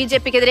വിമർശനം.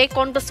 BJP-ക്കെതിരെ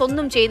കോൺഗ്രസ്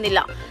ഒന്നും ചെയ്യുന്നില്ല.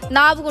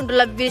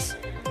 നാവുകൊണ്ടുള്ള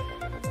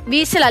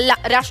വീശലല്ല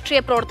രാഷ്ട്രീയ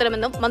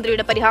പ്രവർത്തനമെന്നും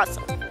മന്ത്രിയുടെ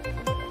പരിഹാസം.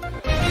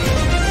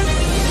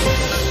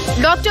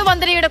 ഡോക്ടർ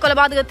വന്ദനയുടെ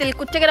കൊലപാതകത്തിൽ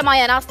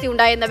കുറ്റകരമായ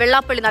അനാസ്ഥയുണ്ടായെന്ന്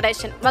വെള്ളാപ്പള്ളി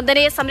നടേശൻ.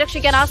 വന്ദനയെ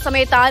സംരക്ഷിക്കാൻ ആ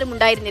സമയത്ത് ആരും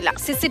ഉണ്ടായിരുന്നില്ല.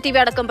 CCTV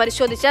അടക്കം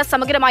പരിശോധിച്ച്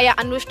സമഗ്രമായ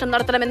അന്വേഷണം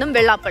നടത്തണമെന്നും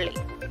വെള്ളാപ്പള്ളി.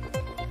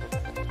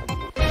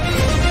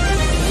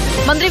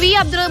 മന്ത്രി വി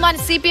അബ്ദുറഹ്മാൻ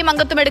CPM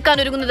അംഗത്വം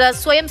എടുക്കാനൊരുങ്ങുന്നത്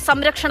സ്വയം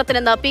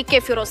സംരക്ഷണത്തിനെന്ന് PK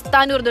ഫിറോസ്.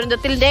 താനൂർ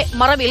ദുരന്തത്തിന്റെ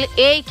മറവിൽ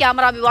AI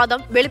ക്യാമറ വിവാദം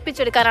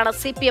വെളുപ്പിച്ചെടുക്കാനാണ്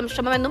CPM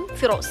ശ്രമമെന്നും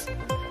ഫിറോസ്.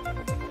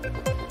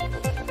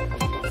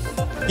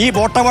 ഈ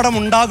വോട്ടപടം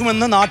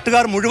ഉണ്ടാകുമെന്ന്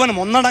നാട്ടുകാർ മുഴുവനും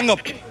ഒന്നടങ്കം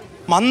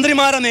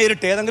മന്ത്രിമാരെ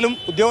നേരിട്ട്, ഏതെങ്കിലും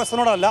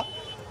ഉദ്യോഗസ്ഥനോടല്ല,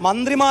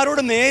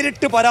 മന്ത്രിമാരോട്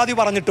നേരിട്ട് പരാതി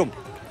പറഞ്ഞിട്ടും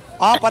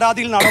ആ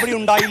പരാതിയിൽ നടപടി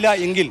ഉണ്ടായില്ല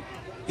എങ്കിൽ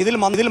ഇതിൽ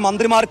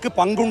മന്ത്രിമാർക്ക്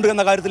പങ്കുണ്ട്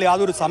എന്ന കാര്യത്തിൽ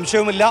യാതൊരു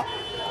സംശയവുമില്ല.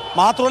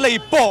 മാത്രമല്ല,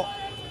 ഇപ്പോൾ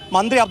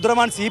മന്ത്രി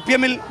അബ്ദുറഹ്മാൻ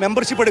CPMൽ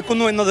മെമ്പർഷിപ്പ്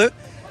എടുക്കുന്നു എന്നത്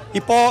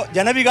ഇപ്പോൾ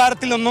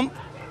ജനവികാരത്തിൽ നിന്നും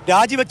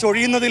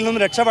രാജിവെച്ചൊഴിയുന്നതിൽ നിന്നും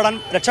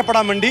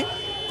രക്ഷപ്പെടാൻ വേണ്ടി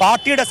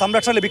പാർട്ടിയുടെ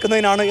സംരക്ഷണം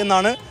ലഭിക്കുന്നതിനാണ്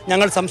എന്നാണ്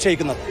ഞങ്ങൾ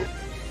സംശയിക്കുന്നത്.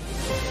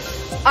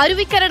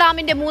 അരുവിക്കര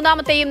ഡാമിന്റെ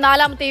 3ാമത്തെയും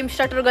 4ാമത്തെയും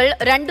ഷട്ടറുകൾ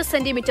 2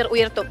 സെന്റിമീറ്റർ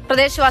ഉയർത്തും.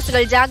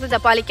 പ്രദേശവാസികൾ ജാഗ്രത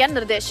പാലിക്കാൻ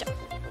നിർദ്ദേശം.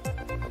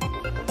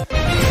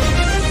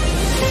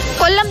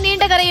 കൊല്ലം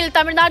നീണ്ടകരയിൽ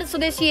തമിഴ്നാട്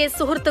സ്വദേശിയെ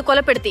സുഹൃത്ത്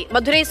കൊലപ്പെടുത്തി.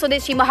 മധുരൈ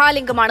സ്വദേശി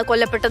മഹാലിംഗമാണ്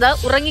കൊല്ലപ്പെട്ടത്.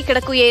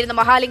 ഉറങ്ങിക്കിടക്കുകയായിരുന്ന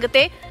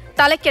മഹാലിംഗത്തെ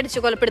തലയ്ക്കടിച്ച്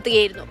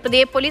കൊലപ്പെടുത്തുകയായിരുന്നു.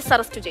 പ്രതിയെ പോലീസ്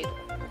അറസ്റ്റ് ചെയ്തു.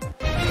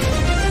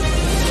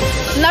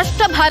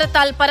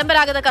 നഷ്ടഭാരത്താൽ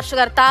പരമ്പരാഗത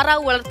കർഷകർ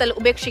താറാവ് വളർത്തൽ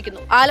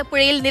ഉപേക്ഷിക്കുന്നു.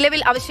 ആലപ്പുഴയിൽ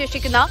നിലവിൽ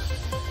അവശേഷിക്കുന്ന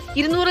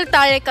 200-ൽ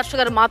താഴെ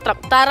കർഷകർ മാത്രം.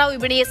 താറാവ്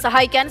വിപണിയെ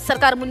സഹായിക്കാൻ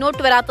സർക്കാർ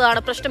മുന്നോട്ട്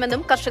വരാത്തതാണ്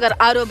പ്രശ്നമെന്നും കർഷകർ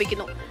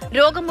ആരോപിക്കുന്നു.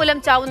 രോഗം മൂലം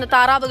ചാവുന്ന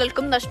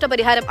താറാവുകൾക്കും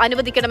നഷ്ടപരിഹാരം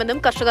അനുവദിക്കണമെന്നും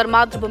കർഷകർ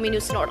മാതൃഭൂമി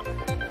ന്യൂസിനോട്.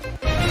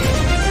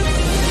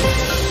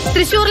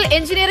 തൃശൂരിൽ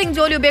എഞ്ചിനീയറിംഗ്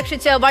ജോലി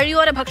ഉപേക്ഷിച്ച്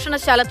വഴിയോര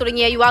ഭക്ഷണശാല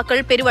തുടങ്ങിയ യുവാക്കൾ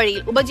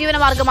പെരുവഴിയിൽ.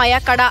 ഉപജീവനമാർഗമായ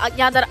കട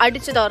അജ്ഞാതർ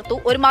അടിച്ചു തകർത്തു.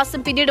 1 മാസം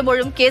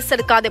പിന്നിടുമ്പോഴും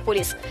കേസെടുക്കാതെ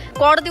പോലീസ്.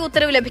 കോടതി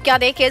ഉത്തരവ്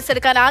ലഭിക്കാതെ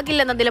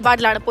കേസെടുക്കാനാകില്ലെന്ന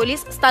നിലപാടിലാണ്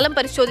പോലീസ്. സ്ഥലം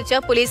പരിശോധിച്ച്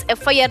പോലീസ്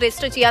FIR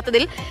രജിസ്റ്റർ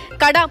ചെയ്യാത്തതിൽ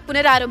കട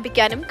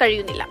പുനരാരംഭിക്കാനും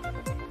കഴിയുന്നില്ല.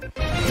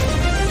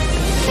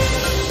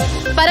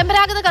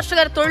 പരമ്പരാഗത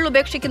കർഷകർ തൊഴിൽ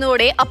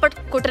ഉപേക്ഷിക്കുന്നതോടെ അപ്പർ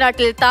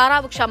കുട്ടനാട്ടിൽ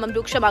താറാവ് ക്ഷാമം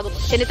രൂക്ഷമാകുന്നു.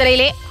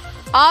 ചെന്നിത്തലയിലെ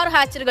 6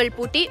 ഹാച്ചറികൾ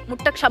പൂട്ടി.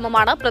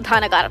 മുട്ടക്ഷാമമാണ്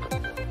പ്രധാന കാരണം.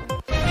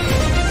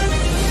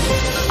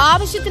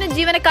 ആവശ്യത്തിന്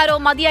ജീവനക്കാരോ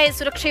മതിയായ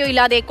സുരക്ഷയോ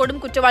ഇല്ലാതെ കൊടും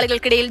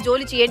കുറ്റവാളികൾക്കിടയിൽ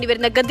ജോലി ചെയ്യേണ്ടി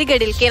വരുന്ന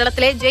ഗതികേടിൽ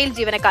കേരളത്തിലെ ജയിൽ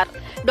ജീവനക്കാർ.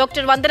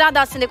 ഡോക്ടർ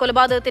വന്ദനാദാസിന്റെ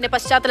കൊലപാതകത്തിന്റെ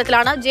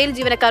പശ്ചാത്തലത്തിലാണ് ജയിൽ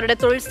ജീവനക്കാരുടെ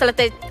തൊഴിൽ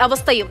സ്ഥലത്തെ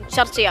അവസ്ഥയും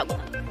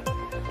ചർച്ചയാകുന്നത്.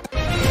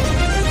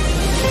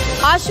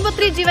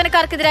 ആശുപത്രി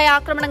ജീവനക്കാർക്കെതിരായ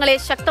ആക്രമണങ്ങളെ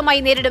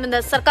ശക്തമായി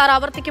നേരിടുമെന്ന് സർക്കാർ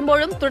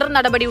ആവർത്തിക്കുമ്പോഴും തുടർ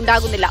നടപടി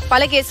ഉണ്ടാകുന്നില്ല.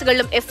 പല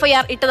കേസുകളിലും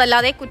FIR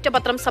ഇട്ടതല്ലാതെ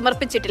കുറ്റപത്രം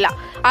സമർപ്പിച്ചിട്ടില്ല.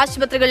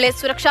 ആശുപത്രികളിലെ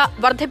സുരക്ഷ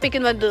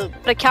വർദ്ധിപ്പിക്കുന്നുവെന്ന്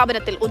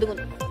പ്രഖ്യാപനത്തിൽ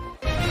ഒതുങ്ങുന്നു.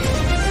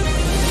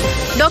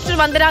 ഡോക്ടർ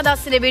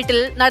വന്ദനാദാസിന്റെ വീട്ടിൽ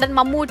നടൻ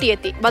മമ്മൂട്ടി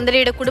എത്തി.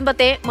 വന്ദനയുടെ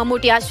കുടുംബത്തെ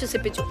മമ്മൂട്ടി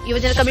ആശ്വസിപ്പിച്ചു.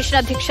 യുവജന കമ്മീഷൻ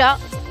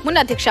മുൻ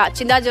അധ്യക്ഷ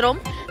ചിന്താ ജെറോം,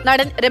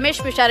 നടൻ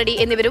രമേശ് പിഷാരടി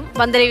എന്നിവരും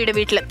വന്ദനയുടെ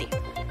വീട്ടിലെത്തി.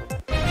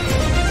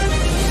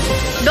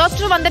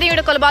 ഡോക്ടർ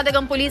വന്ദനയുടെ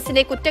കൊലപാതകം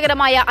പോലീസിന്റെ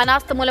കുറ്റകരമായ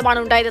അനാസ്ഥ മൂലമാണ്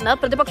ഉണ്ടായതെന്ന്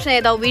പ്രതിപക്ഷ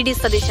നേതാവ് VD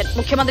സതീശൻ.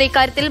 മുഖ്യമന്ത്രി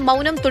ഇക്കാര്യത്തിൽ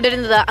മൗനം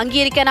തുടരുന്നത്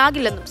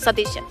അംഗീകരിക്കാനാകില്ലെന്നും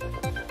സതീശൻ.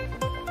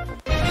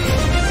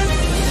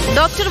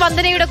 ഡോക്ടർ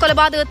വന്ദനയുടെ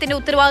കൊലപാതകത്തിന്റെ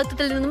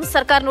ഉത്തരവാദിത്തത്തിൽ നിന്നും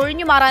സർക്കാരിന്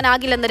ഒഴിഞ്ഞു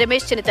മാറാനാകില്ലെന്ന്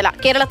രമേശ് ചെന്നിത്തല.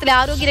 കേരളത്തിലെ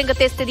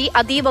ആരോഗ്യരംഗത്തെ സ്ഥിതി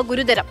അതീവ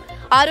ഗുരുതരം.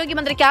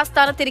 ആരോഗ്യമന്ത്രിക്ക് ആ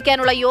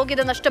സ്ഥാനത്തിരിക്കാനുള്ള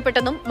യോഗ്യത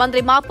നഷ്ടപ്പെട്ടെന്നും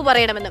മന്ത്രി മാപ്പ്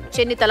പറയണമെന്നും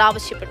ചെന്നിത്തല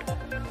ആവശ്യപ്പെട്ടു.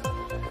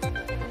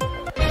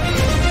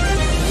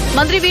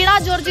 മന്ത്രി വീണ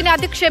ജോർജിനെ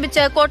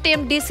അധിക്ഷേപിച്ച്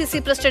കോട്ടയം DCC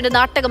പ്രസിഡന്റ്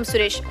നാട്ടകം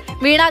സുരേഷ്.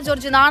 വീണ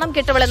ജോർജ് നാണം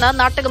കെട്ടവളെന്ന്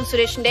നാട്ടകം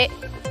സുരേഷിന്റെ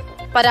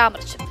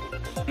പരാമർശം.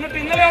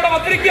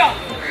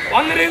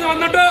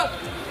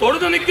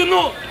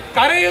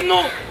 കരയുന്നു,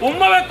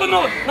 ഉമ്മ വെക്കുന്നു.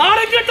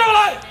 നാണം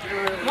കെട്ടവളെ,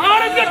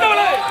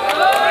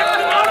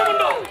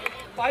 നാണമുണ്ടോ?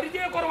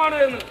 പരിചയക്കുറവാണ്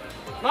എന്ന്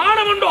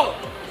നാണമുണ്ടോ?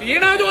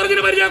 വീണ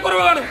ജോർജിന്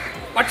പരിചയക്കുറവാണ്,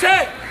 പക്ഷേ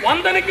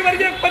വന്ദനയ്ക്ക്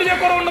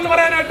പരിചയക്കുറവുണ്ടെന്ന്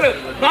പറയാനായിട്ട്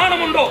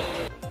നാണമുണ്ടോ?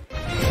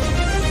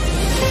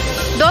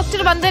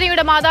 ഡോക്ടർ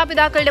വന്ദനയുടെ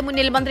മാതാപിതാക്കളുടെ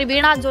മുന്നിൽ മന്ത്രി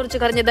വീണ ജോർജ്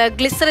കരഞ്ഞത്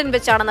ഗ്ലിസറിൻ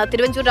വെച്ചാണെന്ന്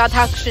തിരുവഞ്ചൂർ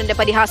രാധാകൃഷ്ണന്റെ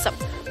പരിഹാസം.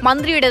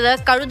 മന്ത്രിയുടേത്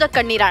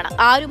കഴുതക്കണ്ണീരാണ്.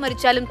 ആരു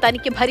മരിച്ചാലും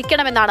തനിക്ക്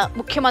ഭരിക്കണമെന്നാണ്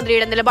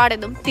മുഖ്യമന്ത്രിയുടെ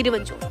നിലപാടെന്നും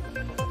തിരുവഞ്ചൂർ.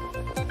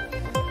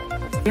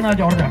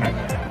 ജോർജാണ്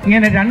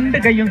ഇങ്ങനെ 2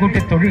 കൈയും കൂട്ടി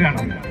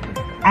തൊഴുകണം.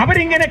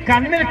 അവരിങ്ങനെ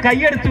കണ്ണിൽ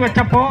കൈയെടുത്തു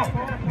വെച്ചപ്പോ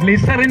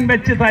ഗ്ലിസറിൻ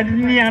വെച്ച്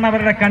തന്നെയാണ്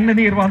അവരുടെ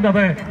കണ്ണുനീർ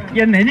വന്നത്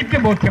എന്ന് എനിക്ക്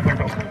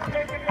ബോധ്യപ്പെട്ടു.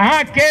 ആ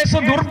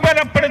കേസ്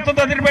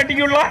ദുർബലപ്പെടുത്തുന്നതിന്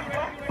വേണ്ടിയുള്ള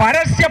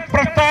പരസ്യ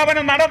പ്രസ്താവന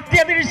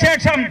നടത്തിയതിനു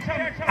ശേഷം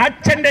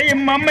അച്ഛന്റെയും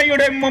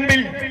അമ്മയുടെയും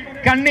മുമ്പിൽ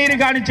കണ്ണീര്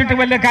കാണിച്ചിട്ട്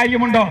വല്ല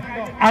കാര്യമുണ്ടോ?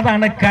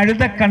 അതാണ്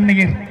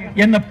കഴുതക്കണ്ണീർ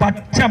എന്ന്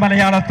പച്ച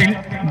മലയാളത്തിൽ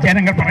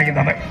ജനങ്ങൾ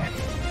പറയുന്നത്.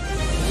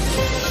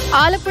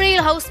 ആലപ്പുഴയിൽ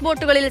ഹൌസ്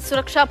ബോട്ടുകളിൽ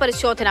സുരക്ഷാ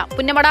പരിശോധന.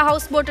 പുന്നമട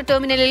ഹൌസ് ബോട്ട്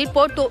ടെർമിനലിൽ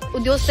പോർട്ട്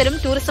ഉദ്യോഗസ്ഥരും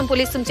ടൂറിസം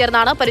പോലീസും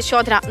ചേർന്നാണ്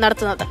പരിശോധന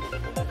നടത്തുന്നത്.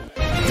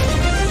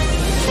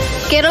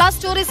 കേരള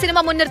സ്റ്റോറി സിനിമ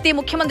മുൻനിർത്തി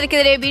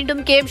മുഖ്യമന്ത്രിക്കെതിരെ വീണ്ടും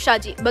KM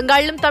ഷാജി.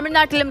 ബംഗാളിലും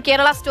തമിഴ്നാട്ടിലും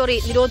കേരള സ്റ്റോറി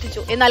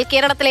നിരോധിച്ചു. എന്നാൽ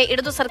കേരളത്തിലെ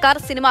ഇടതു സർക്കാർ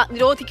സിനിമ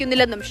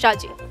നിരോധിക്കുന്നില്ലെന്നും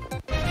ഷാജി.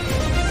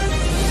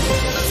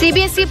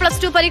 CBSE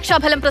 +2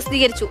 പരീക്ഷാഫലം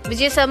പ്രസിദ്ധീകരിച്ചു.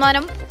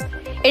 വിജയശതമാനം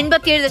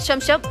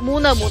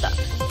 87.33.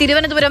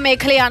 തിരുവനന്തപുരം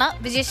മേഖലയാണ്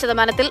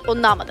വിജയശതമാനത്തിൽ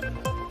 1ാമത്.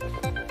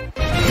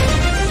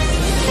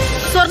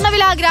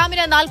 സ്വർണ്ണവില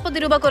ഗ്രാമിന് 40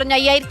 രൂപ കുറഞ്ഞ്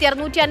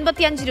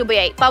 5655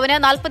 രൂപയായി. പവന്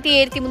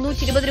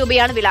 47,320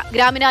 രൂപയാണ് വില.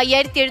 ഗ്രാമിന്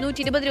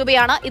 5720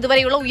 രൂപയാണ്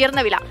ഇതുവരെയുള്ള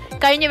ഉയർന്ന വില.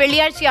 കഴിഞ്ഞ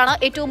വെള്ളിയാഴ്ചയാണ്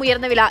ഏറ്റവും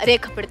ഉയർന്ന വില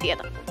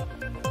രേഖപ്പെടുത്തിയത്.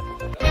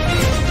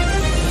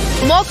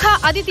 മോഖ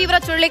അതിതീവ്ര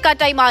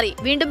ചുഴലിക്കാറ്റായി മാറി.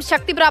 വീണ്ടും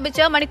ശക്തി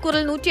പ്രാപിച്ച്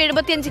മണിക്കൂറിൽ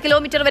 175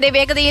 കിലോമീറ്റർ വരെ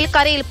വേഗതയിൽ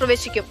കരയിൽ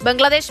പ്രവേശിക്കും.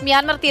 ബംഗ്ലാദേശ്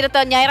മ്യാൻമർ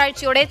തീരത്ത്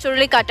ഞായറാഴ്ചയോടെ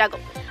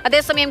ചുഴലിക്കാറ്റാകും.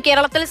 അതേസമയം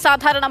കേരളത്തിൽ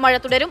സാധാരണ മഴ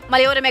തുടരും.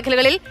 മലയോര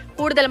മേഖലകളിൽ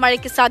കൂടുതൽ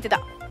മഴയ്ക്ക് സാധ്യത.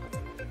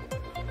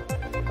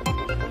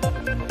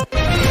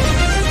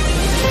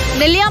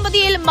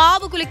 നെല്ലിയാമ്പതിയിൽ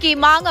മാവ് കുലുക്കി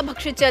മാങ്ങ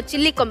ഭക്ഷിച്ച്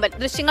ചില്ലിക്കൊമ്പൻ.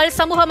 ദൃശ്യങ്ങൾ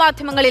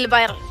സമൂഹമാധ്യമങ്ങളിൽ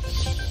വൈറൽ.